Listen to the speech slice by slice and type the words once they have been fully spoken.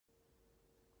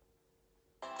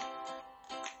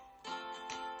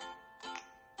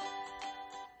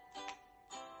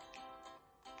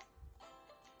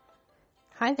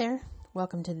Hi there.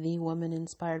 Welcome to the Woman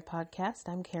Inspired Podcast.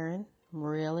 I'm Karen. I'm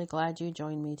really glad you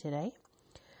joined me today.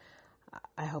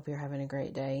 I hope you're having a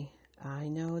great day. I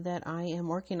know that I am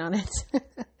working on it.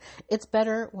 It's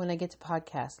better when I get to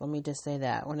podcast. Let me just say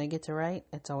that. When I get to write,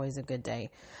 it's always a good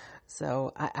day.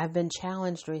 So I've been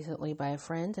challenged recently by a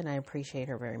friend, and I appreciate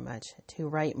her very much, to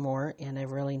write more, and I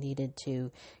really needed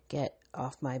to get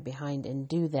off my behind and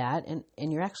do that.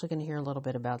 And you're actually going to hear a little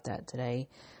bit about that today.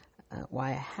 Why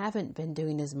I haven't been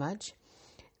doing as much,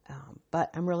 but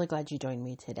I'm really glad you joined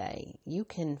me today. You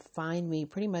can find me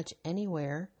pretty much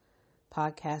anywhere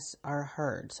podcasts are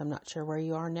heard. So I'm not sure where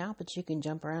you are now, but you can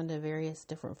jump around to various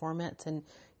different formats and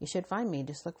you should find me.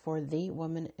 Just look for the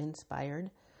Woman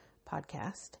Inspired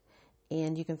Podcast.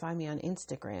 And you can find me on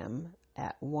Instagram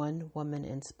at One Woman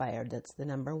Inspired. That's the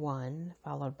number 1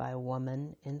 followed by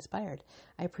Woman Inspired.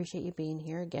 I appreciate you being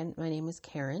here. Again, my name is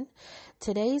Karen.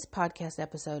 Today's podcast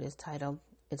episode is titled,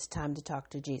 It's Time to Talk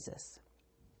to Jesus.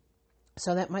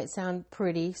 So that might sound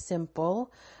pretty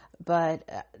simple, but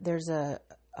there's a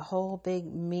whole big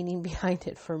meaning behind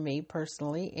it for me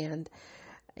personally. And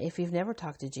if you've never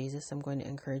talked to Jesus, I'm going to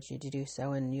encourage you to do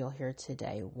so, and you'll hear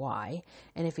today why.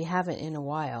 And if you haven't in a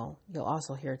while, you'll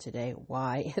also hear today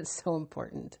why it's so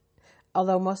important.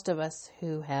 Although most of us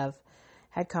who have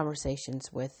had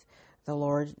conversations with the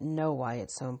Lord know why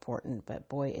it's so important, but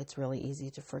boy, it's really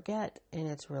easy to forget, and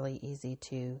it's really easy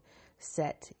to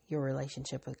set your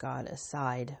relationship with God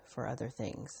aside for other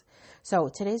things. So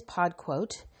today's pod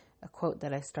quote, a quote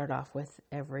that I start off with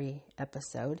every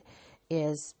episode,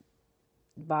 is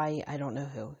by, I don't know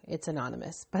who, it's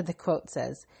anonymous, but the quote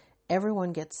says,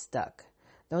 "Everyone gets stuck.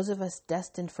 Those of us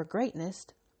destined for greatness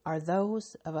are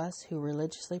those of us who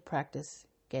religiously practice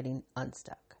getting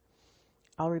unstuck."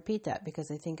 I'll repeat that because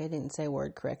I think I didn't say a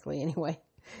word correctly anyway.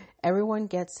 Everyone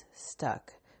gets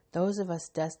stuck. Those of us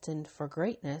destined for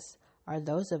greatness are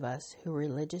those of us who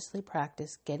religiously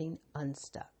practice getting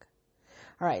unstuck.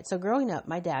 All right, so growing up,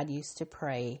 my dad used to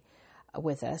pray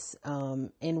with us,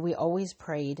 and we always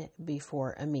prayed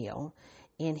before a meal,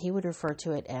 and he would refer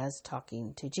to it as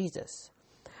talking to Jesus.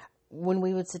 When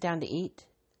we would sit down to eat,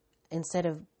 instead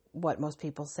of what most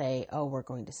people say, oh, we're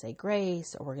going to say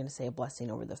grace, or we're going to say a blessing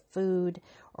over the food,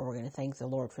 or we're going to thank the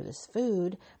Lord for this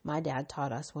food, my dad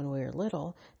taught us when we were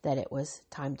little that it was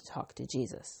time to talk to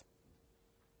Jesus.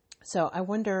 So I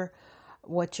wonder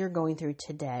what you're going through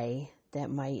today that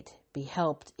might be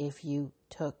helped if you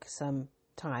took some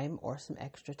time or some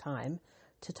extra time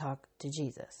to talk to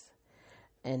Jesus.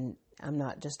 And I'm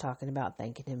not just talking about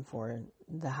thanking him for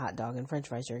the hot dog and french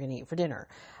fries you're going to eat for dinner.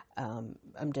 I'm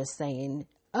just saying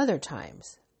other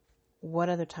times. What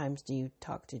other times do you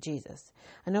talk to Jesus?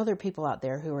 I know there are people out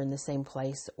there who are in the same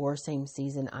place or same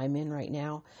season I'm in right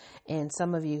now. And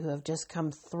some of you who have just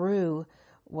come through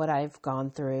what I've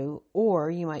gone through, or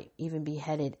you might even be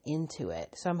headed into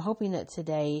it. So I'm hoping that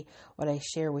today what I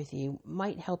share with you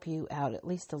might help you out at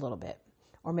least a little bit.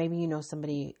 Or maybe you know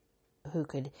somebody who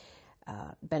could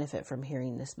benefit from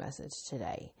hearing this message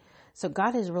today. So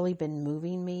God has really been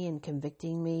moving me and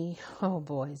convicting me. Oh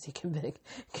boy, is he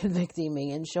convicting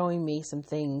me and showing me some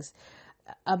things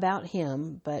about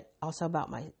him, but also about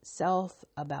myself,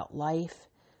 about life.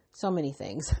 So many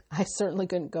things. I certainly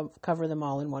couldn't cover them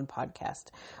all in one podcast.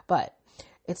 But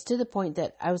it's to the point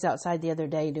that I was outside the other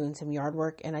day doing some yard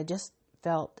work, and I just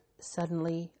felt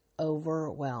suddenly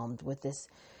overwhelmed with this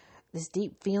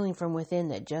deep feeling from within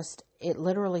that it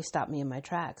literally stopped me in my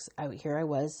tracks. Here I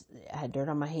was, I had dirt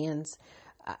on my hands.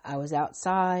 I was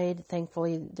outside.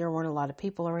 Thankfully, there weren't a lot of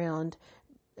people around.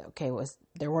 Okay,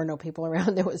 there were no people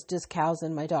around. There was just cows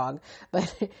and my dog.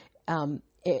 But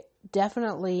it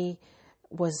definitely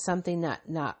was something that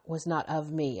was not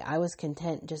of me. I was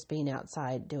content just being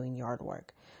outside doing yard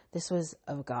work. This was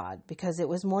of God because it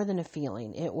was more than a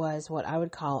feeling. It was what I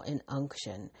would call an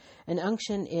unction. An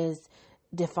unction is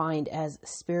defined as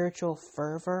spiritual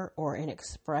fervor or an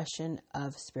expression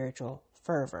of spiritual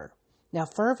fervor. Now,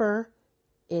 fervor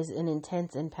is an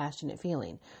intense and passionate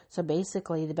feeling. So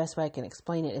basically, the best way I can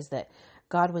explain it is that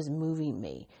God was moving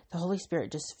me. The Holy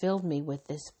Spirit just filled me with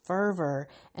this fervor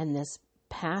and this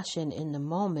passion in the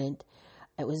moment.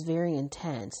 It was very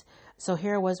intense. So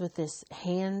here I was with this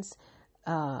hands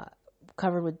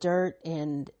covered with dirt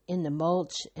and in the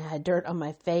mulch. I had dirt on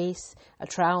my face, a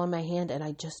trowel in my hand, and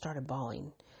I just started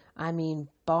bawling. I mean,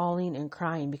 bawling and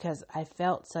crying because I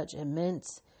felt such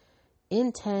immense,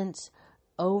 intense,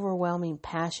 overwhelming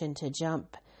passion to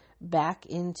jump back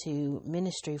into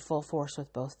ministry full force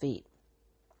with both feet.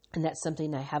 And that's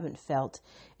something I haven't felt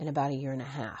in about a year and a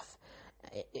half.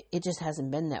 It just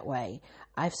hasn't been that way.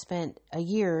 I've spent a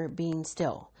year being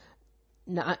still.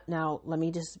 Now, let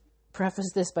me just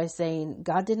preface this by saying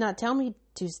God did not tell me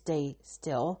to stay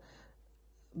still,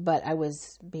 but I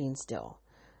was being still.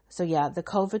 So yeah, the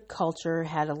COVID culture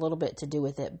had a little bit to do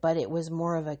with it, but it was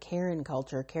more of a Karen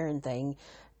culture, Karen thing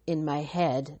in my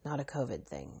head, not a COVID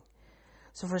thing.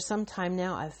 So for some time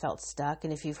now, I've felt stuck.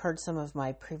 And if you've heard some of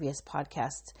my previous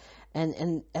podcasts,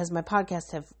 and as my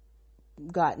podcasts have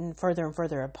gotten further and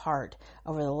further apart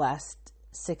over the last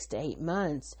 6 to 8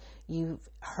 months, you've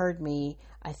heard me,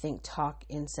 I think, talk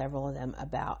in several of them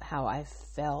about how I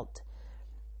felt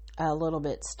a little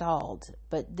bit stalled.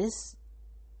 But this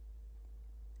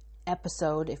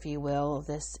episode, if you will,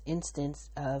 this instance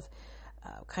of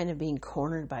kind of being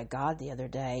cornered by God the other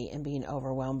day and being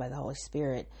overwhelmed by the Holy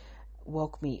Spirit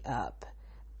woke me up.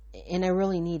 And I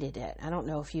really needed it. I don't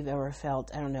know if you've ever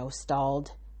felt,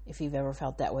 stalled, if you've ever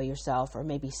felt that way yourself, or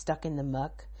maybe stuck in the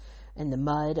muck and the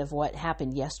mud of what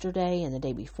happened yesterday and the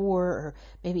day before, or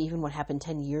maybe even what happened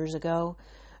 10 years ago.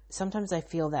 Sometimes I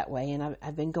feel that way, and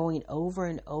I've been going over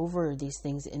and over these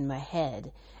things in my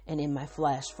head and in my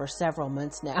flesh for several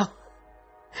months now.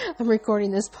 I'm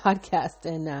recording this podcast,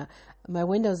 and my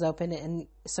window's open, and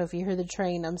so if you hear the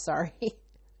train, I'm sorry.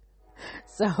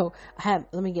 So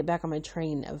let me get back on my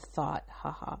train of thought.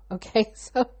 Haha. Okay,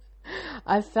 so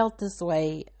I've felt this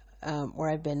way where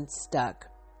I've been stuck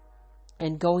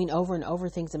and going over and over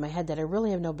things in my head that I really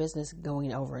have no business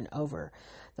going over and over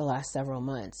the last several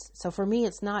months. So for me,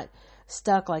 it's not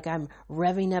stuck like I'm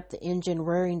revving up the engine,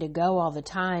 raring to go all the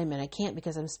time, and I can't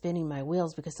because I'm spinning my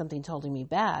wheels because something's holding me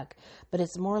back. But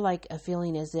it's more like a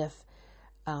feeling as if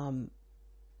I'm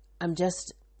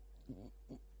just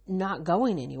not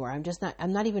going anywhere.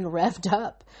 I'm not even revved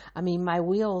up. I mean, my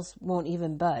wheels won't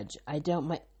even budge.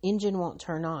 My engine won't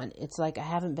turn on. It's like I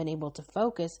haven't been able to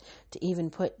focus to even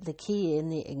put the key in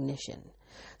the ignition.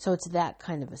 So it's that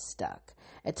kind of a stuck.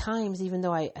 At times, even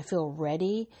though I feel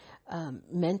ready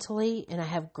mentally and I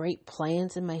have great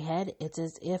plans in my head, it's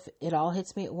as if it all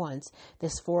hits me at once.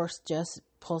 This force just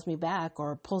pulls me back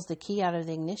or pulls the key out of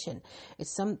the ignition.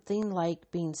 It's something like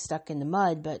being stuck in the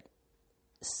mud, but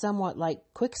somewhat like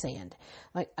quicksand.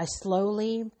 Like I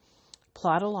slowly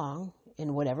plod along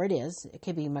in whatever it is. It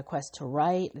could be my quest to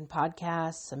write and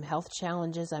podcasts, some health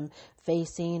challenges I'm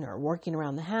facing or working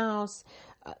around the house,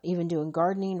 even doing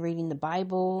gardening, reading the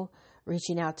Bible,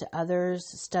 reaching out to others,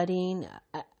 studying.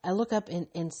 I look up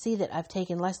and see that I've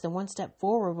taken less than one step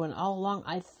forward when all along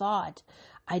I thought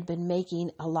I'd been making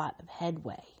a lot of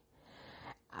headway.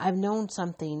 I've known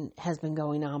something has been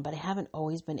going on, but I haven't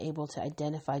always been able to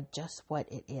identify just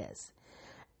what it is.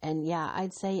 And yeah,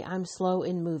 I'd say I'm slow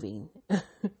in moving.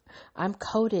 I'm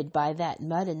coated by that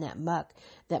mud and that muck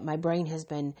that my brain has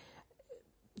been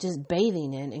just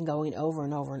bathing in and going over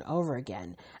and over and over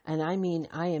again. And I mean,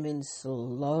 I am in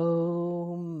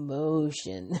slow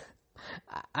motion.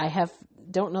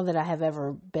 Don't know that I have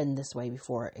ever been this way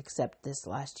before, except this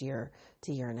last year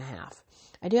to year and a half.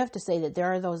 I do have to say that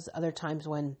there are those other times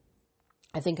when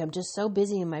I think I'm just so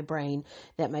busy in my brain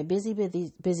that my busy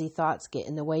thoughts get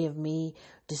in the way of me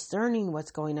discerning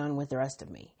what's going on with the rest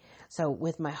of me. So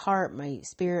with my heart, my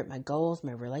spirit, my goals,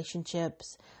 my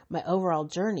relationships, my overall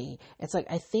journey, it's like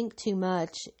I think too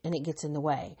much and it gets in the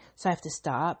way. So I have to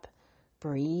stop,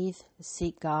 breathe,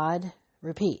 seek God,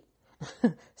 repeat.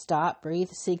 Stop, breathe,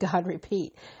 seek God,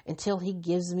 repeat until He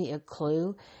gives me a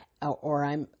clue or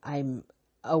I'm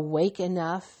awake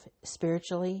enough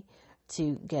spiritually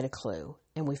to get a clue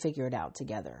and we figure it out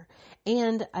together.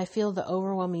 And I feel the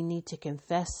overwhelming need to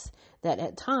confess that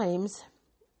at times,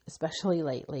 especially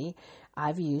lately,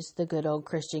 I've used the good old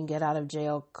Christian get out of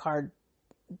jail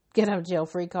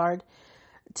free card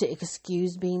to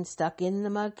excuse being stuck in the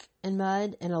muck and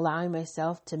mud and allowing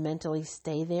myself to mentally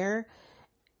stay there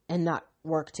and not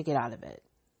work to get out of it.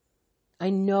 I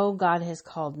know God has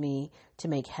called me to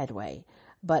make headway,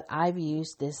 but I've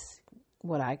used this,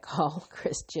 what I call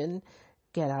Christian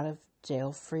get out of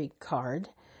jail free card,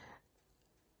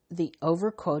 the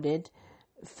overquoted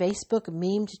Facebook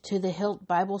memed to the hilt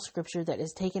Bible scripture that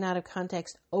is taken out of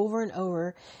context over and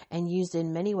over and used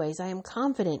in many ways I am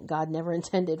confident God never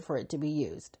intended for it to be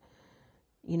used.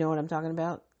 You know what I'm talking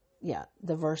about? Yeah,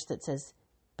 the verse that says,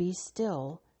 "Be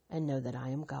still and know that I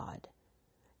am God."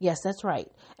 Yes, that's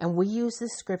right. And we use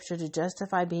this scripture to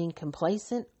justify being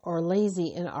complacent or lazy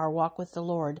in our walk with the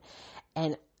Lord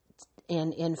and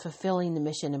in fulfilling the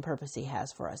mission and purpose He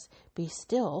has for us. Be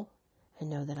still and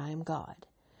know that I am God.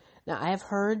 Now, I have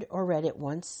heard or read it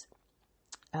once.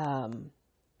 I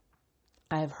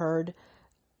have heard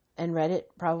and read it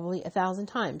probably 1,000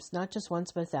 times, not just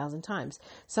once, but 1,000 times.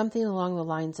 Something along the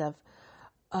lines of,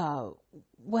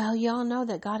 well, y'all know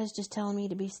that God is just telling me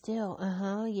to be still.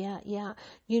 Yeah.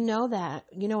 You know that.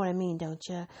 You know what I mean, don't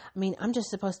you? I mean, I'm just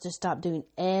supposed to stop doing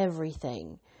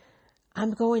everything.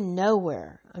 I'm going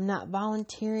nowhere. I'm not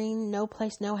volunteering, no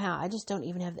place, no how. I just don't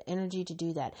even have the energy to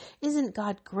do that. Isn't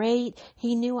God great?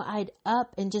 He knew I'd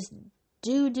up and just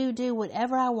do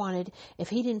whatever I wanted if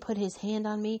he didn't put his hand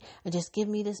on me and just give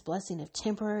me this blessing of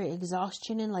temporary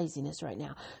exhaustion and laziness right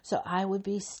now. So I would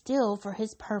be still for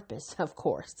his purpose, of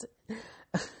course.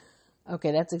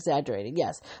 Okay, that's exaggerated,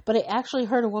 yes. But I actually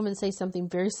heard a woman say something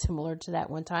very similar to that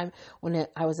one time when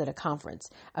I was at a conference.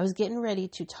 I was getting ready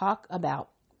to talk about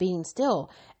being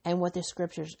still and what the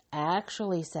scriptures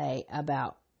actually say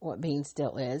about what being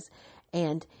still is.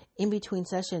 And in between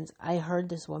sessions, I heard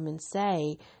this woman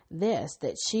say this,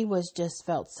 that she was just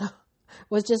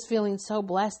feeling so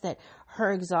blessed that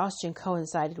her exhaustion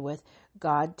coincided with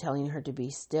God telling her to be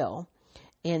still.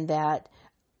 And that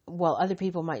while other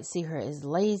people might see her as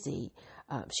lazy,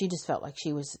 she just felt like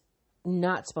she was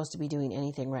not supposed to be doing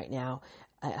anything right now,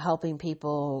 helping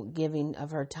people, giving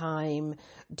of her time,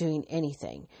 doing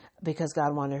anything, because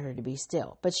God wanted her to be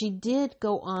still. But she did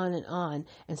go on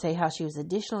and say how she was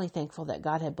additionally thankful that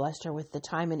God had blessed her with the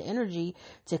time and energy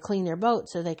to clean their boat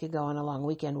so they could go on a long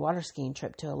weekend water skiing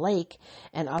trip to a lake,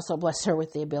 and also blessed her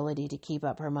with the ability to keep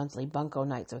up her monthly bunko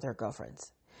nights with her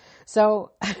girlfriends.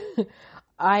 So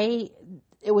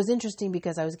it was interesting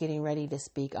because I was getting ready to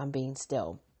speak on being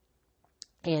still.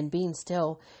 And being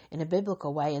still in a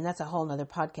biblical way, and that's a whole nother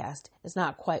podcast, is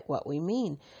not quite what we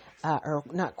mean, or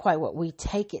not quite what we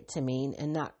take it to mean,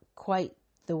 and not quite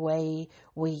the way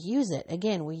we use it.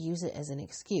 Again, we use it as an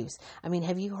excuse. I mean,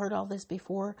 have you heard all this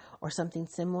before, or something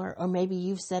similar? Or maybe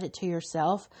you've said it to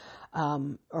yourself,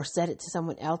 or said it to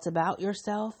someone else about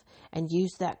yourself, and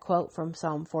used that quote from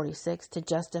Psalm 46 to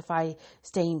justify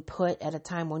staying put at a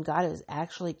time when God is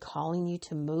actually calling you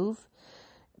to move.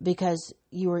 Because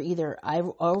you were either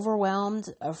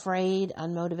overwhelmed, afraid,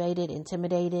 unmotivated,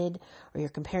 intimidated, or you're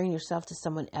comparing yourself to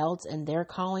someone else and they're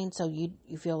calling. So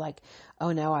you feel like,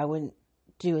 oh no, I wouldn't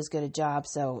do as good a job.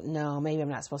 So no, maybe I'm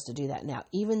not supposed to do that now.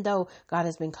 Even though God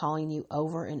has been calling you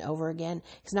over and over again,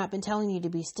 he's not been telling you to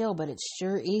be still, but it's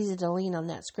sure easy to lean on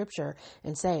that scripture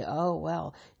and say, oh,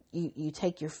 well, you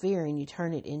take your fear and you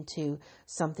turn it into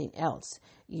something else.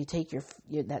 You take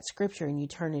that scripture and you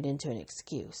turn it into an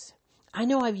excuse. I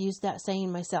know I've used that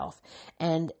saying myself,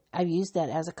 and I've used that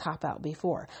as a cop-out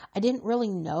before. I didn't really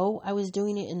know I was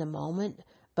doing it in the moment,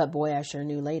 but boy, I sure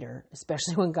knew later,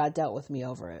 especially when God dealt with me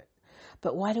over it.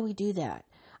 But why do we do that?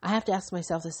 I have to ask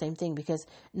myself the same thing, because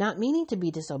not meaning to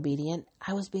be disobedient,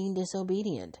 I was being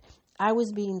disobedient. I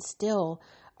was being still,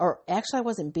 or actually I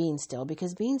wasn't being still,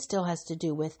 because being still has to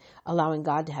do with allowing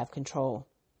God to have control.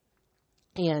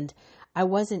 And I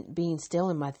wasn't being still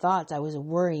in my thoughts. I was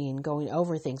worrying, going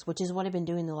over things, which is what I've been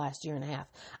doing the last year and a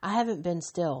half. I haven't been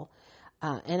still,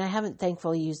 and I haven't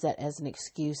thankfully used that as an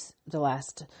excuse the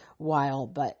last while,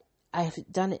 but I've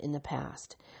done it in the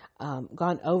past,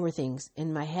 gone over things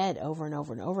in my head over and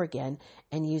over and over again,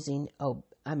 and using, oh,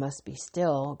 I must be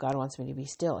still, God wants me to be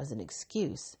still, as an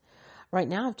excuse. Right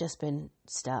now, I've just been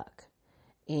stuck.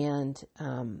 And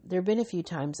there have been a few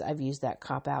times I've used that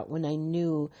cop-out when I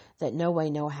knew that no way,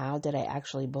 no how did I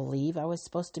actually believe I was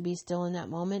supposed to be still in that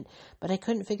moment, but I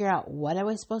couldn't figure out what I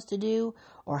was supposed to do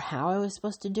or how I was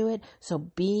supposed to do it. So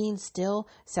being still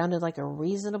sounded like a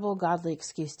reasonable, godly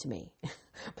excuse to me.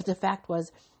 But the fact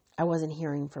was, I wasn't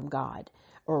hearing from God,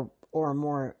 or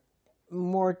more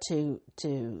to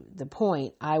the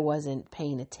point, I wasn't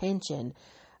paying attention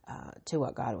to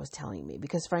what God was telling me,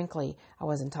 because frankly, I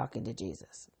wasn't talking to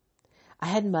Jesus. I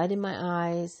had mud in my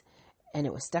eyes, and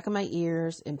it was stuck in my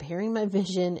ears, impairing my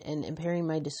vision and impairing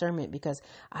my discernment, because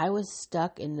I was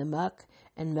stuck in the muck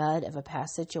and mud of a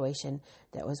past situation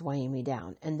that was weighing me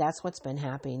down. And that's what's been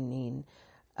happening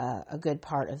a good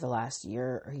part of the last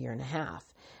year or year and a half.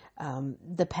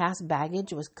 The past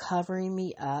baggage was covering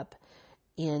me up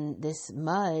in this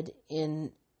mud,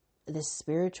 in this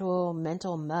spiritual,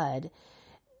 mental mud.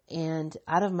 And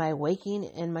out of my waking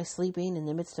and my sleeping, in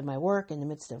the midst of my work, in the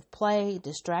midst of play,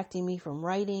 distracting me from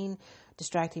writing,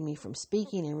 distracting me from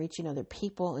speaking and reaching other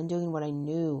people and doing what I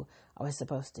knew I was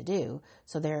supposed to do.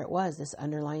 So there it was, this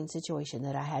underlying situation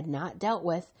that I had not dealt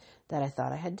with, that I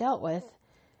thought I had dealt with,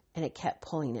 and it kept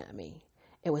pulling at me.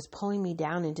 It was pulling me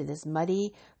down into this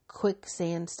muddy,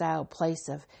 quicksand style place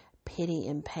of pity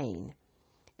and pain.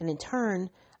 And in turn,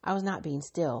 I was not being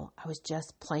still. I was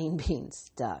just plain being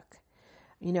stuck.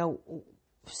 You know,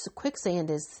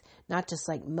 quicksand is not just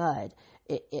like mud.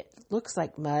 It looks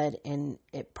like mud, and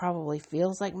it probably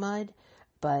feels like mud,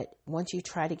 but once you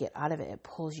try to get out of it, it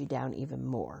pulls you down even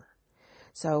more.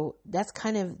 So that's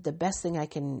kind of the best thing I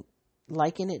can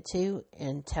liken it to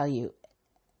and tell you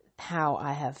how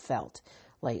I have felt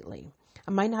lately.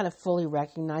 I might not have fully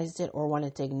recognized it or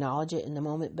wanted to acknowledge it in the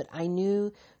moment, but I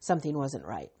knew something wasn't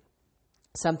right.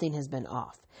 Something has been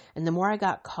off. And the more I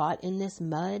got caught in this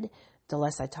mud, the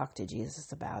less I talked to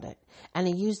Jesus about it. And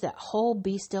I used that whole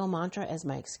be still mantra as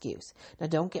my excuse. Now,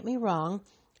 don't get me wrong.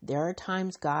 There are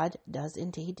times God does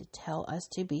indeed tell us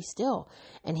to be still.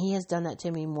 And he has done that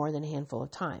to me more than a handful of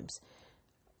times.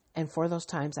 And for those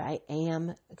times, I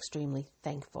am extremely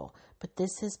thankful. But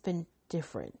this has been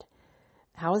different.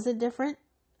 How is it different?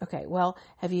 Okay, well,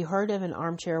 have you heard of an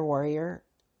armchair warrior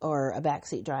or a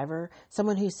backseat driver?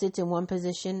 Someone who sits in one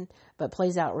position but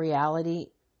plays out reality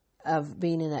of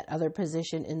being in that other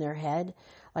position in their head.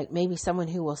 Like maybe someone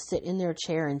who will sit in their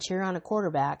chair and cheer on a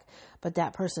quarterback, but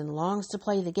that person longs to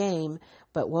play the game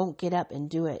but won't get up and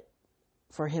do it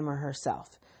for him or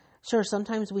herself. Sure,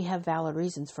 sometimes we have valid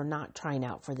reasons for not trying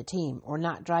out for the team or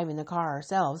not driving the car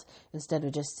ourselves instead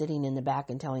of just sitting in the back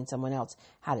and telling someone else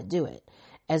how to do it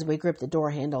as we grip the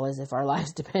door handle as if our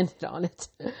lives depended on it.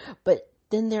 But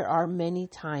then there are many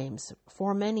times,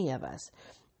 for many of us,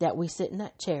 that we sit in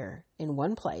that chair in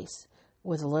one place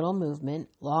with a little movement,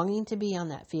 longing to be on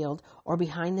that field or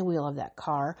behind the wheel of that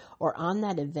car or on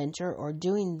that adventure or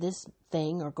doing this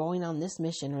thing or going on this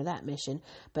mission or that mission,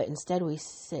 but instead we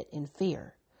sit in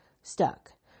fear,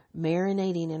 stuck,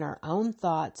 marinating in our own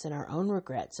thoughts and our own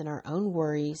regrets and our own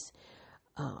worries,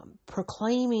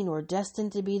 proclaiming we're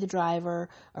destined to be the driver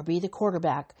or be the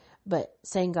quarterback, but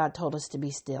saying God told us to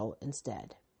be still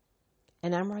instead.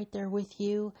 And I'm right there with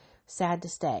you. Sad to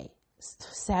say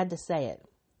it.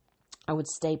 I would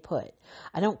stay put.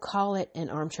 I don't call it an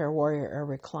armchair warrior or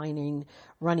reclining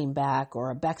running back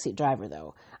or a backseat driver,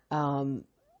 though.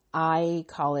 I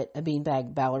call it a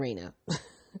beanbag ballerina.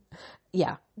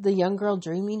 Yeah, the young girl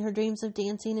dreaming her dreams of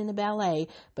dancing in a ballet,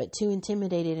 but too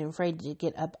intimidated and afraid to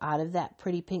get up out of that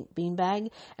pretty pink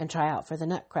beanbag and try out for the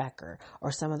Nutcracker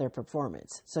or some other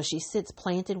performance. So she sits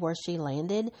planted where she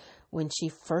landed when she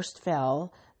first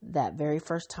fell that very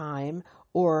first time,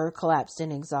 or collapsed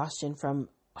in exhaustion from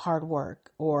hard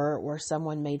work, or where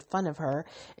someone made fun of her,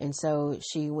 and so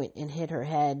she went and hit her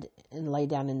head and lay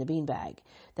down in the beanbag.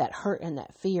 That hurt and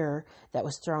that fear that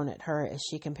was thrown at her as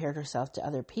she compared herself to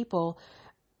other people,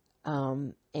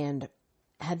 and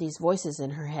had these voices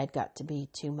in her head got to be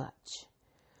too much.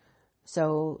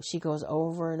 So she goes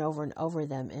over and over and over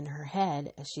them in her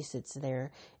head as she sits there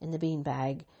in the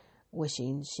beanbag,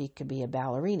 wishing she could be a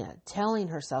ballerina, telling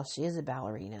herself she is a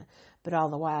ballerina, but all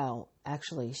the while,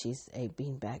 actually, she's a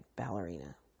beanbag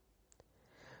ballerina.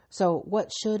 So what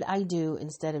should I do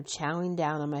instead of chowing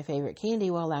down on my favorite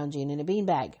candy while lounging in a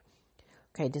beanbag?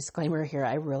 Okay, disclaimer here,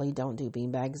 I really don't do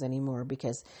beanbags anymore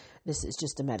because this is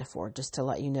just a metaphor, just to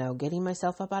let you know. Getting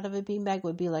myself up out of a beanbag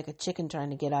would be like a chicken trying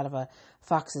to get out of a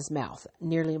fox's mouth.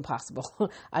 Nearly impossible.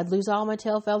 I'd lose all my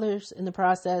tail feathers in the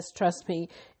process. Trust me,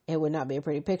 it would not be a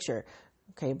pretty picture.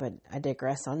 Okay, but I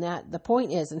digress on that. The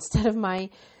point is, instead of my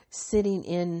sitting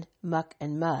in muck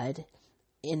and mud,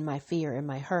 in my fear and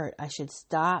my hurt, I should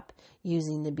stop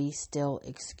using the be still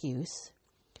excuse.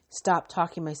 Stop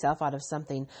talking myself out of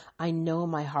something I know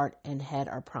my heart and head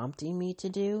are prompting me to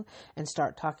do, and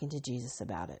start talking to Jesus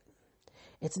about it.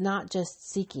 It's not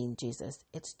just seeking Jesus.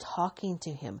 It's talking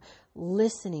to him,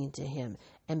 listening to him,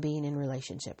 and being in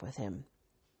relationship with him.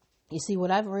 You see,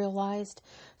 what I've realized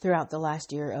throughout the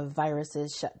last year of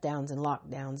viruses, shutdowns, and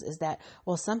lockdowns is that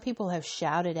while some people have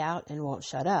shouted out and won't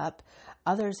shut up,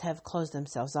 others have closed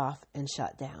themselves off and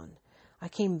shut down. I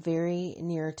came very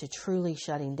near to truly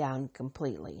shutting down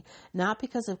completely, not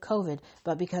because of COVID,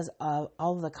 but because of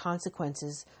all the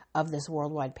consequences of this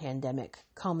worldwide pandemic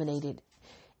culminated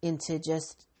into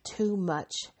just too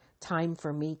much time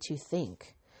for me to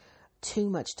think. Too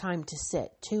much time to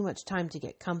sit, too much time to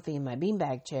get comfy in my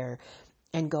beanbag chair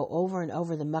and go over and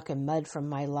over the muck and mud from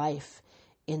my life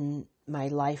in my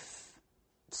life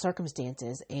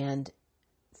circumstances and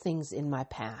things in my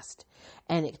past.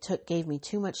 And it gave me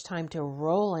too much time to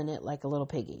roll in it like a little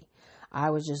piggy. I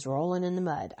was just rolling in the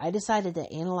mud. I decided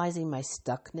that analyzing my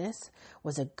stuckness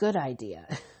was a good idea.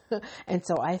 And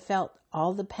so I felt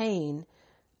all the pain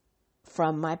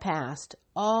from my past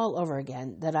all over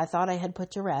again that I thought I had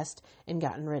put to rest and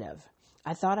gotten rid of.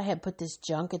 I thought I had put this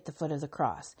junk at the foot of the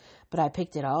cross, but I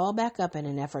picked it all back up in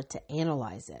an effort to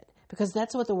analyze it, because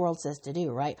that's what the world says to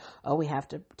do, right? Oh, we have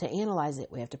to analyze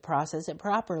it. We have to process it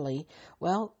properly.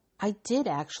 Well, I did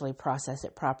actually process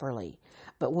it properly.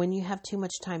 But when you have too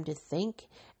much time to think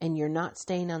and you're not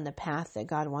staying on the path that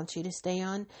God wants you to stay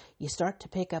on, you start to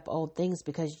pick up old things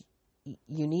because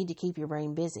you need to keep your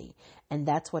brain busy. And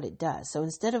that's what it does. So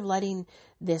instead of letting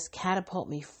this catapult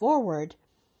me forward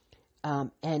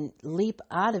and leap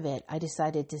out of it, I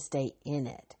decided to stay in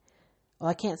it. Well,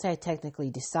 I can't say I technically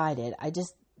decided. I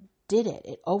just did it.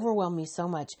 It overwhelmed me so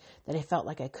much that I felt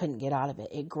like I couldn't get out of it.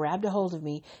 It grabbed a hold of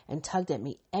me and tugged at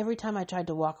me every time I tried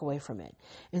to walk away from it.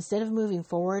 Instead of moving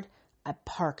forward, I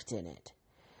parked in it.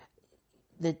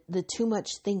 The too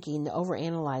much thinking, the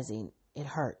overanalyzing, it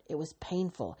hurt. It was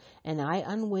painful. And I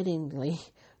unwittingly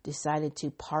decided to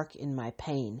park in my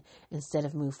pain instead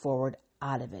of move forward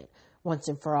out of it once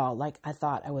and for all, like I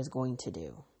thought I was going to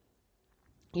do.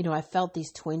 You know, I felt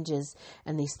these twinges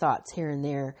and these thoughts here and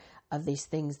there of these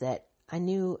things that I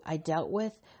knew I dealt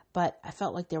with, but I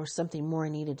felt like there was something more I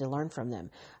needed to learn from them.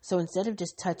 So instead of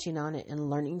just touching on it and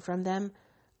learning from them,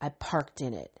 I parked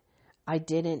in it.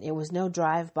 It was no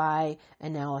drive-by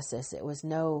analysis. It was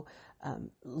no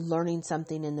learning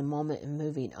something in the moment and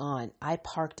moving on. I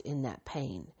parked in that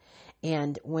pain.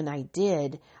 And when I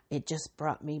did, it just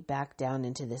brought me back down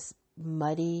into this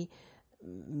muddy,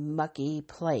 mucky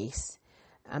place.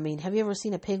 I mean, have you ever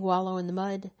seen a pig wallow in the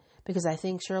mud? Because I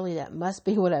think surely that must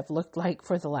be what I've looked like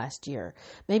for the last year.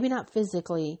 Maybe not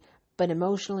physically, but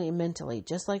emotionally and mentally,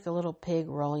 just like a little pig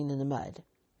rolling in the mud.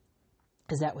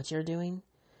 Is that what you're doing?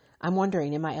 I'm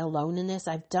wondering, am I alone in this?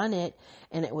 I've done it,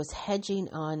 and it was hedging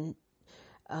on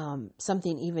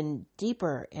something even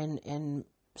deeper and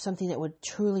something that would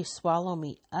truly swallow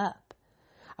me up.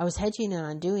 I was hedging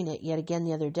on doing it yet again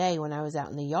the other day when I was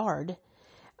out in the yard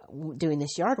doing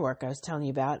this yard work I was telling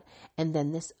you about, and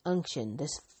then this unction,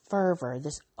 this fervor,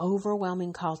 this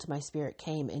overwhelming call to my spirit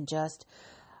came and just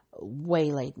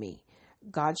waylaid me.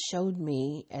 God showed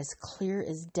me as clear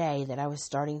as day that I was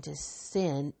starting to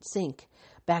sink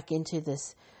back into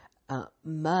this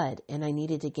mud, and I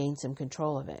needed to gain some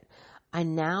control of it. I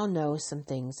now know some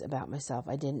things about myself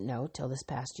I didn't know till this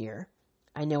past year.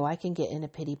 I know I can get in a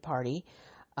pity party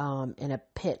in a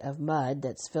pit of mud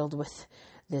that's filled with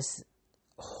this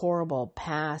horrible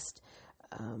past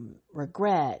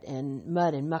regret and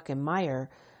mud and muck and mire.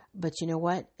 But you know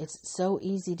what? It's so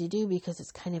easy to do because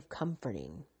it's kind of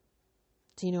comforting.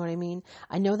 Do you know what I mean?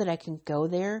 I know that I can go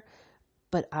there,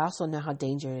 but I also know how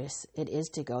dangerous it is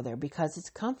to go there because it's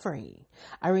comforting.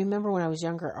 I remember when I was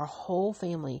younger, our whole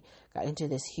family got into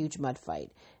this huge mud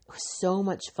fight. It was so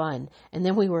much fun. And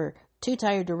then we were too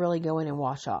tired to really go in and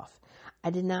wash off. I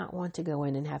did not want to go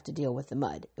in and have to deal with the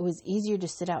mud. It was easier to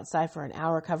sit outside for an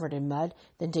hour covered in mud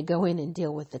than to go in and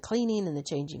deal with the cleaning and the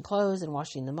changing clothes and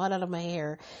washing the mud out of my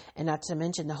hair. And not to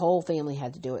mention the whole family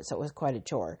had to do it, so it was quite a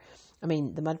chore. I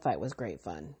mean, the mud fight was great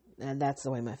fun. And that's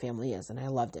the way my family is, and I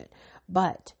loved it.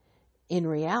 But in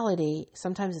reality,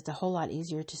 sometimes it's a whole lot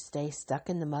easier to stay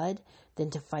stuck in the mud than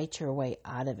to fight your way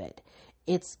out of it.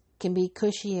 It can be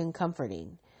cushy and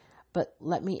comforting. But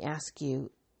let me ask you,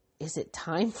 is it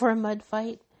time for a mud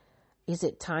fight? Is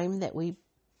it time that we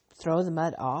throw the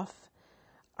mud off?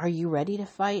 Are you ready to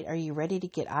fight? Are you ready to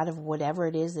get out of whatever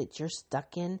it is that you're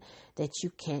stuck in that you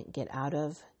can't get out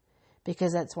of?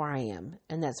 Because that's where I am.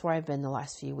 And that's where I've been the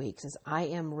last few weeks, is I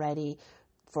am ready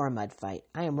for a mud fight.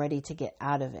 I am ready to get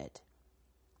out of it.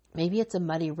 Maybe it's a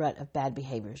muddy rut of bad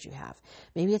behaviors you have.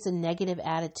 Maybe it's a negative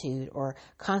attitude or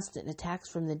constant attacks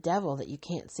from the devil that you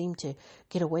can't seem to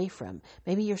get away from.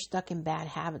 Maybe you're stuck in bad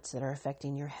habits that are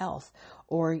affecting your health,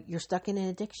 or you're stuck in an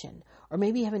addiction, or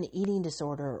maybe you have an eating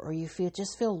disorder, or you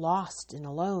just feel lost and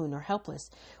alone or helpless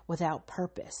without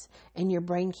purpose, and your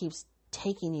brain keeps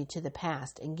taking you to the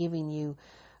past and giving you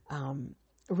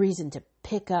reason to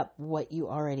pick up what you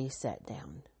already set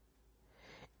down.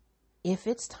 If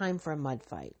it's time for a mud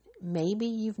fight, maybe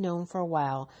you've known for a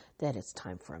while that it's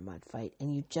time for a mud fight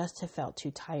and you just have felt too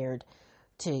tired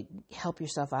to help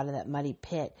yourself out of that muddy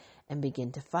pit and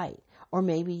begin to fight. Or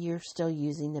maybe you're still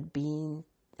using the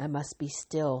I must be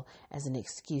still as an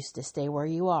excuse to stay where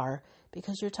you are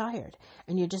because you're tired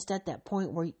and you're just at that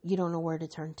point where you don't know where to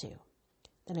turn to.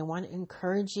 Then I want to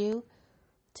encourage you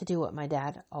to do what my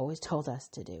dad always told us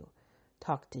to do.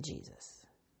 Talk to Jesus.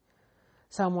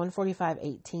 Psalm 145,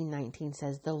 18, 19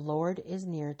 says, "The Lord is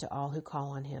near to all who call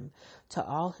on him, to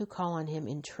all who call on him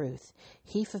in truth.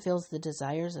 He fulfills the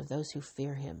desires of those who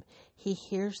fear him. He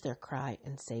hears their cry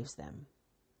and saves them."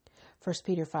 1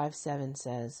 Peter 5, 7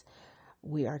 says,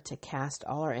 we are to cast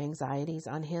all our anxieties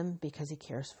on him because he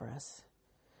cares for us.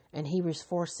 And Hebrews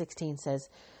 4:16 says,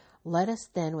 "Let us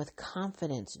then with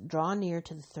confidence draw near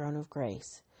to the throne of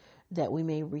grace, that we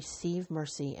may receive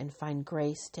mercy and find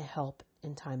grace to help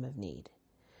in time of need."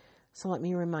 So let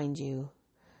me remind you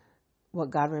what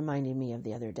God reminded me of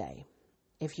the other day.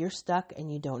 If you're stuck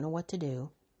and you don't know what to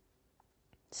do,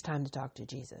 it's time to talk to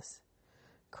Jesus.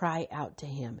 Cry out to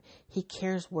him. He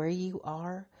cares where you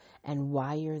are and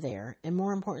why you're there. And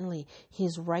more importantly,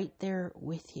 he's right there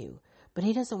with you. But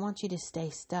he doesn't want you to stay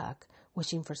stuck,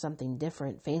 wishing for something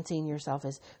different, fancying yourself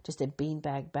as just a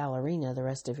beanbag ballerina the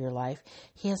rest of your life.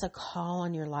 He has a call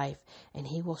on your life, and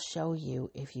he will show you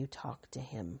if you talk to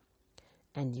him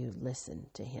and you listen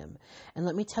to him. And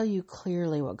let me tell you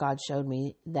clearly what God showed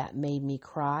me that made me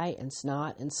cry and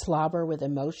snot and slobber with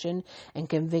emotion and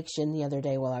conviction the other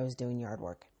day while I was doing yard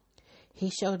work. He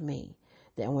showed me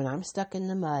that when I'm stuck in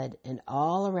the mud and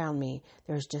all around me,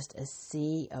 there's just a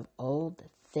sea of old,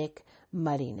 thick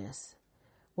muddiness,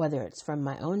 whether it's from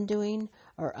my own doing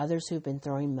or others who've been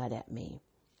throwing mud at me.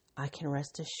 I can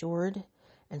rest assured,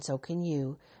 and so can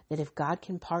you, that if God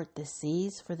can part the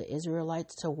seas for the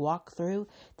Israelites to walk through,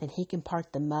 then he can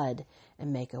part the mud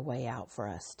and make a way out for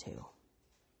us too.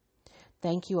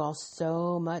 Thank you all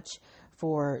so much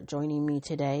for joining me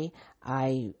today.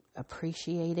 I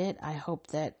appreciate it. I hope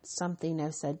that something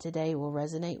I've said today will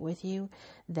resonate with you,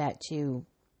 that you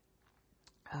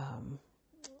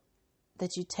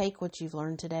take what you've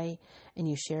learned today and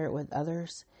you share it with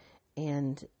others,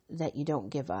 and that you don't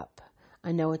give up.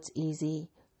 I know it's easy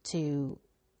to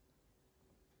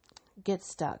get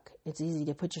stuck. It's easy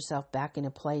to put yourself back in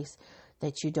a place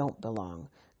that you don't belong.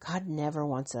 God never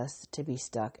wants us to be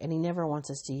stuck, and he never wants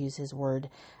us to use his word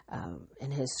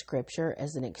and his scripture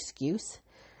as an excuse.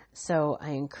 So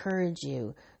I encourage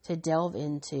you to delve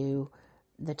into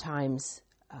the times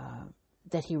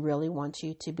that he really wants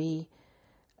you to be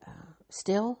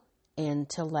still, and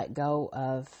to let go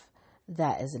of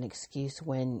that as an excuse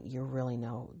when you really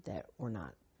know that we're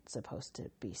not supposed to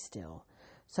be still.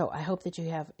 So I hope that you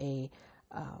have a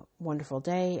wonderful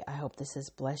day. I hope this has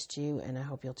blessed you, and I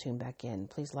hope you'll tune back in.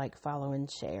 Please like, follow,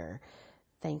 and share.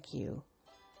 Thank you.